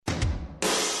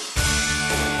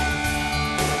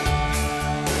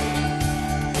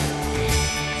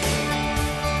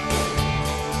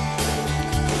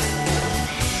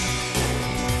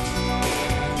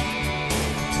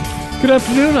Good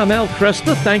afternoon. I'm Al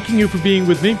Kresta, thanking you for being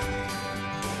with me.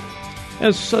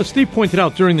 As Steve pointed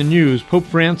out during the news, Pope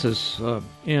Francis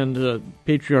and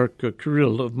Patriarch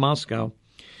Kirill of Moscow,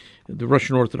 the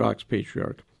Russian Orthodox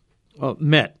Patriarch,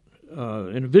 met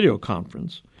in a video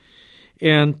conference.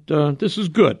 And this is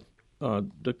good.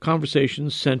 The conversation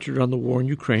centered on the war in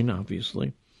Ukraine,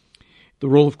 obviously, the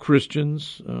role of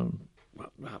Christians,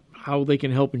 how they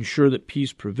can help ensure that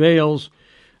peace prevails,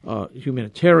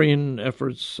 humanitarian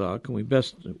efforts, can we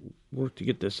best work to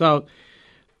get this out.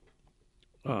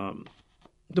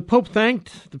 The Pope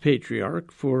thanked the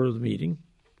Patriarch for the meeting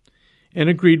and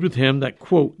agreed with him that,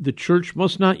 quote, the Church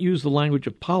must not use the language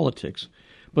of politics,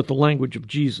 but the language of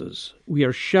Jesus. We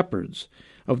are shepherds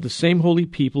of the same holy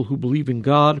people who believe in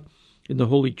God, in the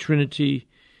Holy Trinity,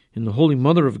 in the Holy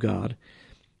Mother of God,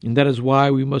 and that is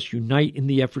why we must unite in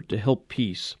the effort to help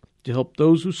peace, to help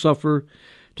those who suffer,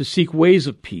 to seek ways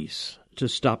of peace, to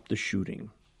stop the shooting.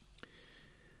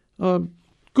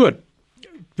 Good.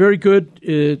 Very good.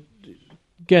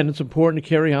 Again, it's important to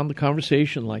carry on the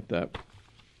conversation like that.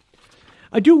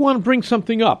 I do want to bring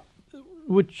something up,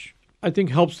 which I think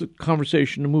helps the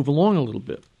conversation to move along a little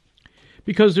bit,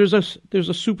 because there's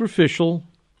a superficial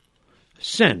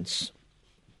sense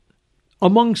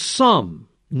among some,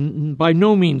 by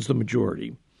no means the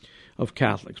majority of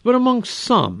Catholics, but among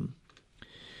some,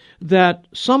 that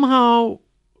somehow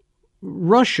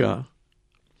Russia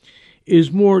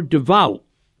is more devout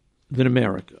than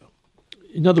America.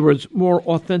 In other words, more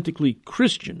authentically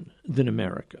Christian than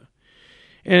America.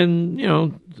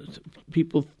 And,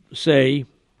 people say,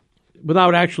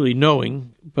 without actually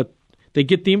knowing, but they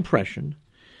get the impression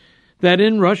that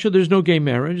in Russia there's no gay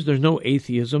marriage, there's no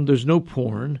atheism, there's no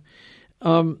porn.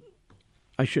 I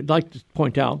should like to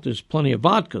point out there's plenty of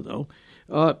vodka, though.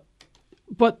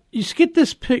 But you get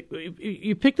this.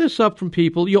 You pick this up from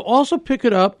people. You also pick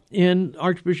it up in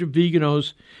Archbishop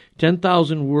Vigano's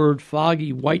 10,000-word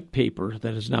foggy white paper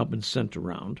that has now been sent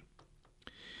around.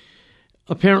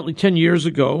 Apparently, 10 years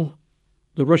ago,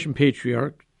 the Russian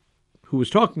Patriarch, who was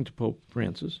talking to Pope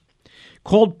Francis,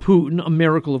 called Putin a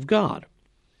miracle of God.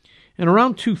 And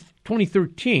around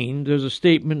 2013, there's a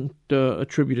statement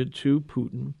attributed to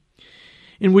Putin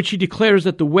in which he declares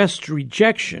that the West's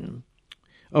rejection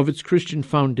of its Christian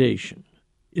foundation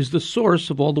is the source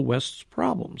of all the West's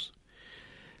problems.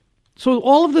 So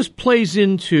all of this plays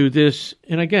into this,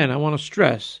 and again, I want to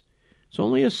stress, it's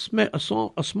only a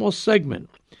small segment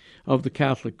of the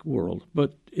Catholic world,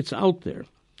 but it's out there.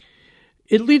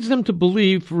 It leads them to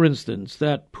believe, for instance,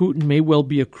 that Putin may well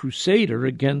be a crusader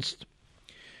against,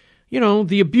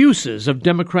 the abuses of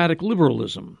democratic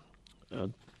liberalism.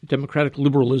 Democratic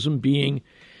liberalism being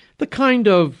the kind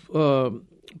of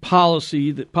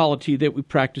polity that we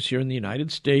practice here in the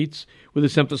United States, with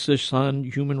its emphasis on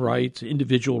human rights,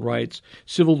 individual rights,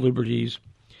 civil liberties.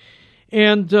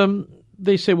 And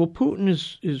they say, well, Putin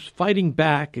is fighting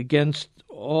back against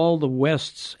all the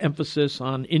West's emphasis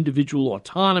on individual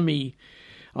autonomy,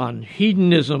 on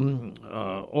hedonism,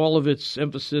 all of its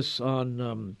emphasis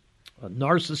on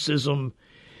narcissism.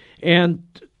 And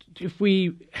if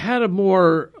we had a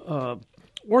more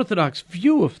orthodox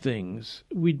view of things,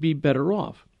 we'd be better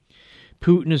off.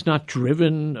 Putin is not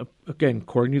driven, again,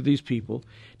 according to these people,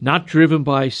 not driven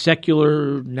by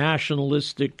secular,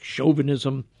 nationalistic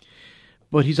chauvinism,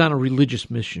 but he's on a religious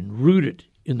mission rooted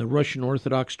in the Russian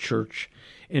Orthodox Church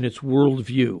and its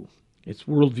worldview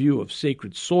of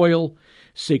sacred soil,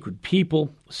 sacred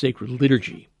people, sacred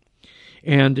liturgy.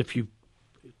 And if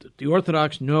the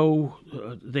Orthodox know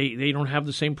they don't have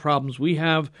the same problems we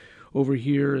have over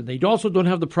here, and they also don't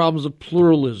have the problems of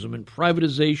pluralism and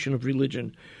privatization of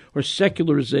religion or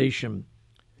secularization.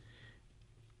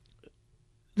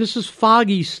 This is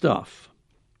foggy stuff.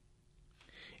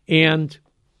 And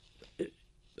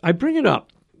I bring it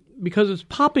up because it's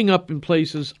popping up in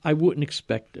places I wouldn't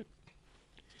expect it.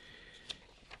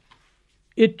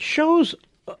 It shows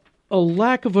a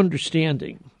lack of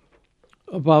understanding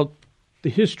about the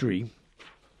history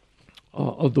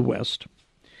of the West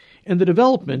and the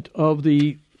development of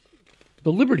the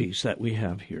liberties that we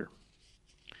have here.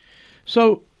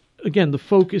 So, again, the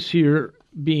focus here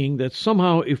being that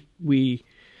somehow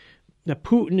that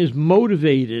Putin is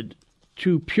motivated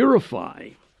to purify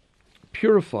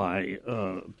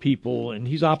people, and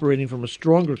he's operating from a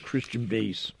stronger Christian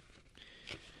base,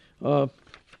 than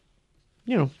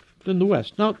the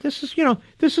West. Now, this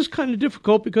is kind of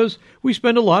difficult because we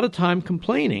spend a lot of time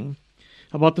complaining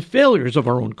about the failures of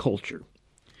our own culture.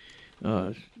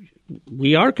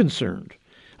 We are concerned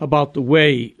about the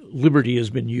way liberty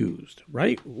has been used,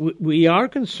 right? We are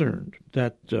concerned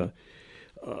that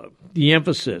the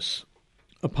emphasis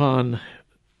upon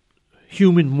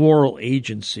human moral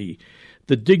agency,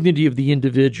 the dignity of the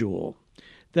individual,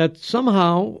 that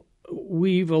somehow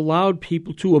we've allowed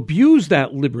people to abuse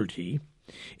that liberty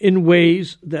in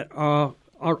ways that are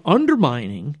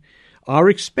undermining our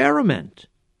experiment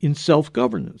in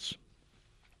self-governance.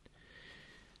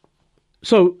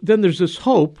 So then there's this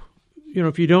hope,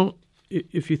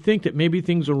 if you think that maybe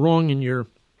things are wrong in your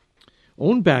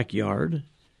own backyard,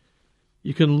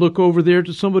 you can look over there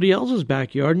to somebody else's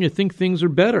backyard and you think things are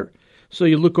better. So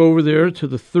you look over there to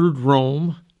the Third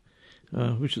Rome,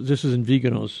 this is in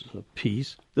Vigano's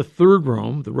piece, the Third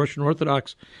Rome, the Russian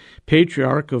Orthodox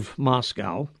Patriarch of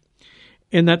Moscow,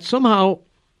 and that somehow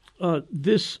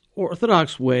this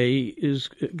Orthodox way is,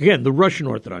 again, the Russian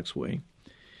Orthodox way,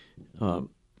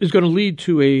 is going to lead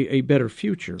to a better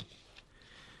future.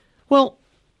 Well,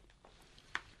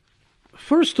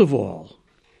 first of all,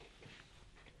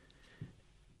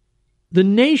 the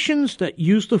nations that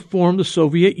used to form the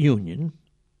Soviet Union,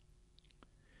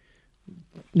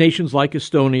 nations like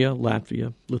Estonia,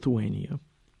 Latvia, Lithuania,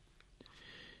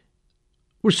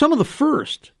 were some of the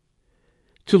first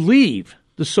to leave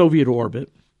the Soviet orbit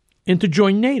and to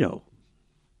join NATO.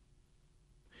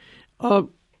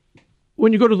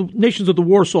 When you go to the nations of the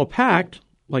Warsaw Pact,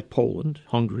 like Poland,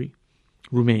 Hungary,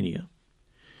 Romania,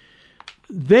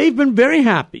 they've been very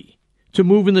happy to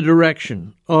move in the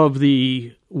direction of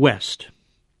the West.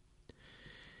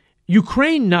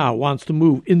 Ukraine now wants to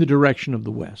move in the direction of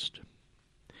the West.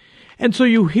 And so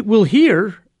you will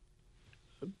hear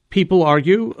people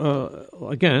argue,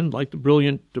 again, like the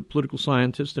brilliant political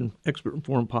scientist and expert in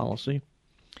foreign policy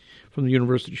from the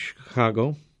University of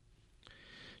Chicago,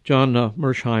 John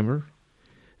Mersheimer,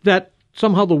 that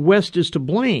somehow the West is to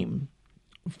blame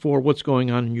for what's going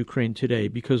on in Ukraine today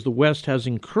because the West has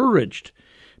encouraged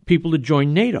people to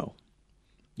join NATO.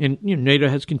 And NATO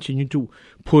has continued to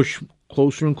push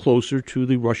closer and closer to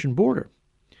the Russian border.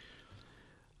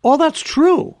 All that's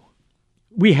true.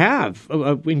 We have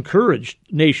encouraged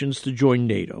nations to join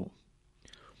NATO.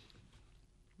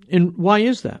 And why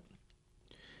is that?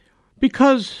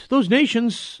 Because those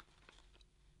nations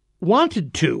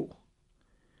wanted to.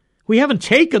 We haven't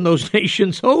taken those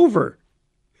nations over.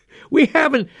 We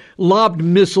haven't lobbed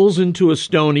missiles into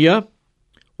Estonia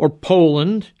or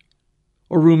Poland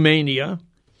or Romania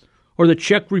or the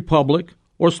Czech Republic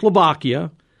or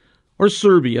Slovakia or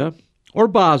Serbia or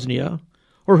Bosnia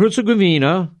or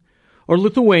Herzegovina or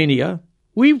Lithuania.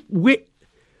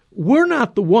 We're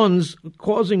not the ones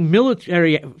forcing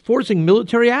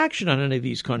military action on any of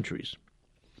these countries.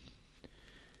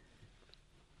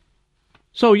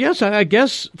 So yes, I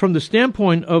guess from the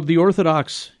standpoint of the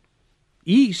Orthodox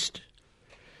East,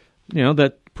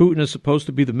 that Putin is supposed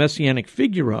to be the messianic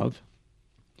figure of,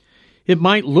 it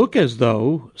might look as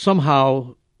though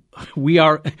somehow we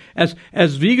are,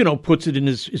 as Vigano puts it in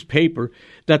his paper,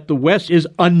 that the West is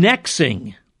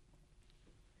annexing.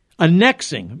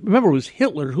 Remember, it was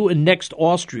Hitler who annexed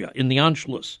Austria in the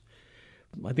Anschluss.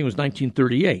 I think it was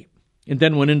 1938. And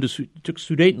then took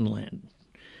Sudetenland,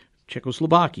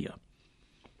 Czechoslovakia.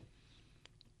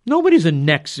 Nobody's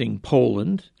annexing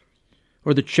Poland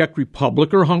or the Czech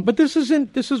Republic or Hungary. But this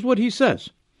is what he says.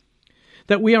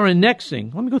 That we are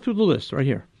annexing. Let me go through the list right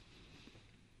here.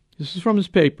 This is from his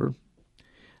paper.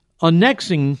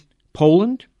 Annexing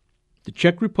Poland, the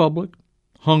Czech Republic,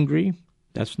 Hungary,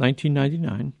 that's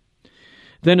 1999.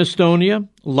 Then Estonia,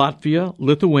 Latvia,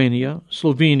 Lithuania,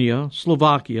 Slovenia,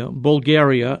 Slovakia,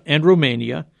 Bulgaria, and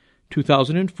Romania,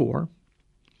 2004.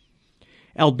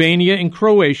 Albania and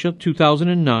Croatia,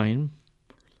 2009.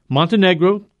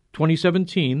 Montenegro,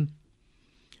 2017.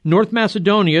 North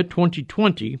Macedonia,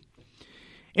 2020.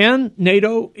 And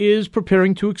NATO is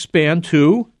preparing to expand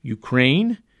to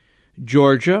Ukraine,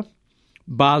 Georgia,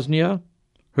 Bosnia,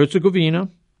 Herzegovina,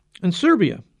 and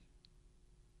Serbia.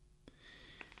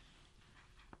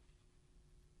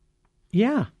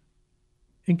 Yeah.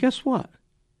 And guess what?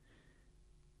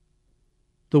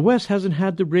 The West hasn't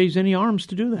had to raise any arms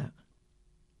to do that.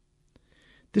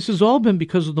 This has all been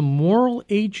because of the moral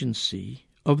agency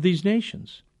of these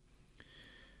nations.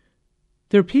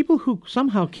 There are people who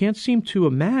somehow can't seem to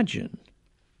imagine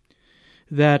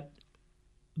that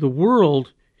the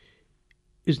world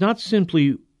is not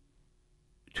simply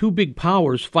two big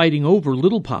powers fighting over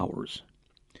little powers.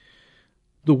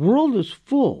 The world is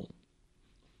full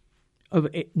of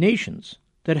nations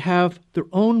that have their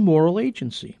own moral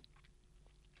agency.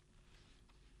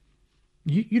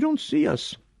 You don't see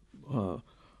us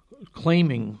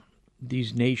claiming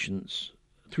these nations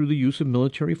through the use of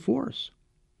military force.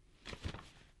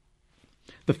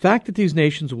 The fact that these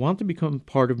nations want to become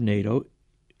part of NATO,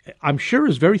 I'm sure,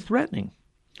 is very threatening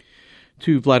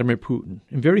to Vladimir Putin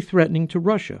and very threatening to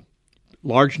Russia,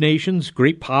 large nations,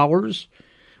 great powers,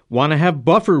 want to have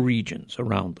buffer regions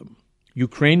around them.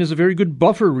 Ukraine is a very good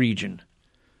buffer region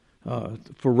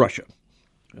for Russia.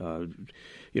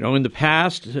 In the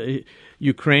past,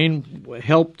 Ukraine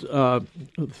helped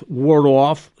ward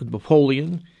off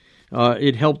Napoleon.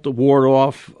 It helped ward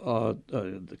off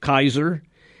the Kaiser,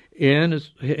 and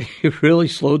it really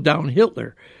slowed down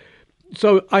Hitler.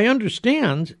 So I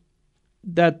understand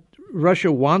that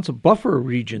Russia wants a buffer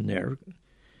region there,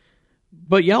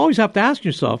 but you always have to ask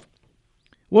yourself,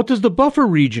 what does the buffer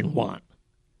region want?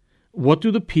 What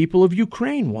do the people of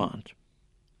Ukraine want?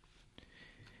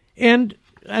 And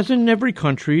as in every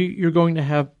country, you're going to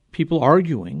have people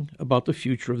arguing about the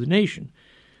future of the nation.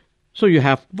 So you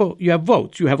have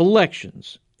votes, you have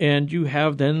elections, and you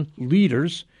have then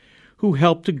leaders who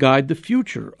help to guide the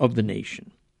future of the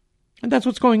nation. And that's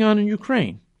what's going on in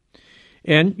Ukraine.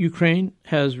 And Ukraine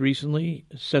has recently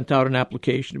sent out an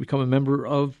application to become a member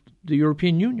of the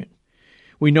European Union.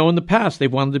 We know in the past they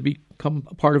wanted to become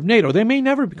a part of NATO. They may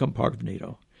never become part of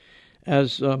NATO.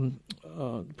 As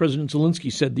President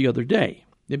Zelensky said the other day,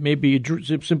 it may be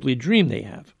simply a dream they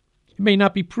have. It may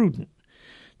not be prudent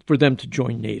for them to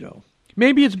join NATO.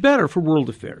 Maybe it's better for world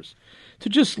affairs to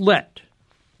just let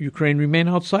Ukraine remain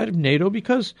outside of NATO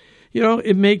because,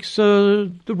 it makes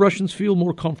the Russians feel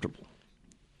more comfortable.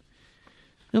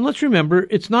 And let's remember,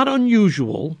 it's not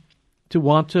unusual to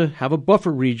want to have a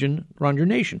buffer region around your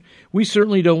nation. We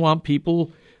certainly don't want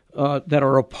people that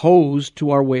are opposed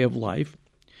to our way of life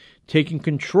taking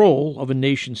control of a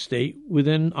nation state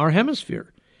within our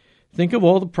hemisphere. Think of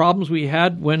all the problems we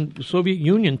had when the Soviet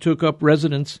Union took up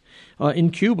residence in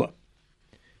Cuba.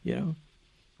 We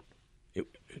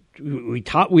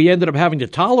ended up having to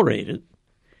tolerate it,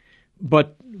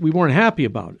 but we weren't happy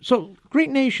about it. So great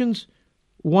nations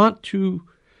want to,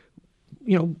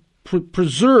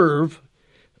 preserve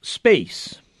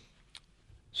space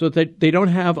so that they don't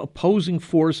have opposing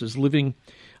forces living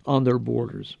on their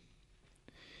borders.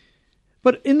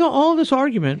 But in all this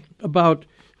argument about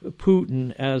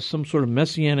Putin as some sort of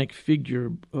messianic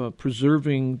figure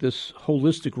preserving this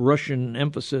holistic Russian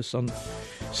emphasis on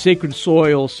sacred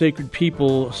soil, sacred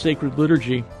people, sacred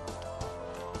liturgy,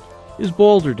 is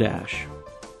balderdash.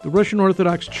 The Russian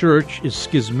Orthodox Church is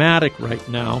schismatic right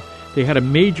now. They had a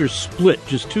major split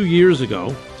just 2 years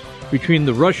ago between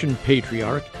the Russian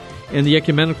Patriarch and the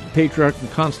Ecumenical Patriarch in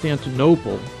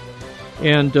Constantinople.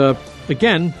 And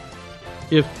again,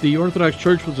 if the Orthodox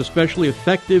Church was especially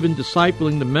effective in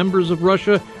discipling the members of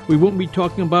Russia, we wouldn't be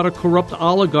talking about a corrupt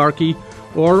oligarchy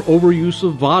or overuse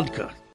of vodka.